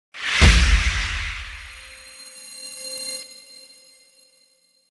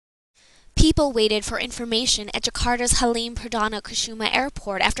People waited for information at Jakarta's Halim Perdana Kusumah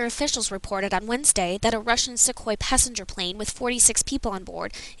airport after officials reported on Wednesday that a Russian Sukhoi passenger plane with 46 people on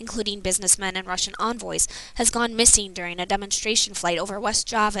board, including businessmen and Russian envoys, has gone missing during a demonstration flight over West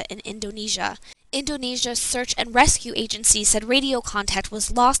Java in Indonesia. Indonesia's search and rescue agency said radio contact was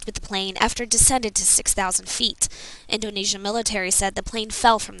lost with the plane after it descended to 6,000 feet. Indonesian military said the plane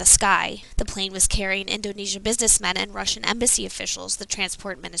fell from the sky. The plane was carrying Indonesian businessmen and Russian embassy officials, the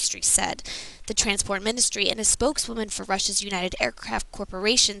transport ministry said. The transport ministry and a spokeswoman for Russia's United Aircraft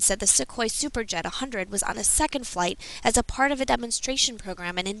Corporation said the Sukhoi Superjet-100 was on a second flight as a part of a demonstration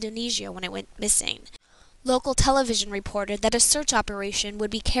program in Indonesia when it went missing. Local television reported that a search operation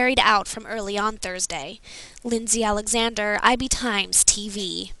would be carried out from early on Thursday. Lindsay Alexander, IB Times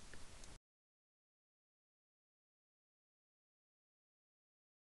TV.